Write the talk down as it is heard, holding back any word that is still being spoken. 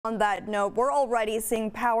On that note, we're already seeing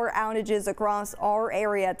power outages across our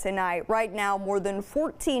area tonight. Right now, more than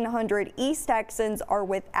 1,400 East Texans are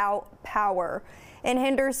without power. In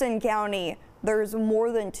Henderson County, there's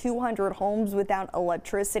more than 200 homes without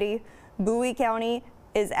electricity. Bowie County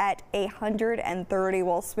is at 130,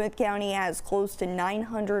 while Smith County has close to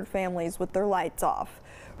 900 families with their lights off.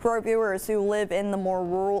 For our viewers who live in the more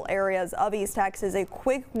rural areas of East Texas, a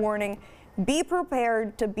quick warning: be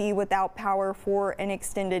prepared to be without power for an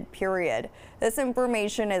extended period. This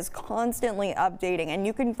information is constantly updating, and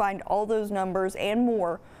you can find all those numbers and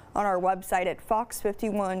more on our website at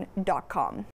fox51.com.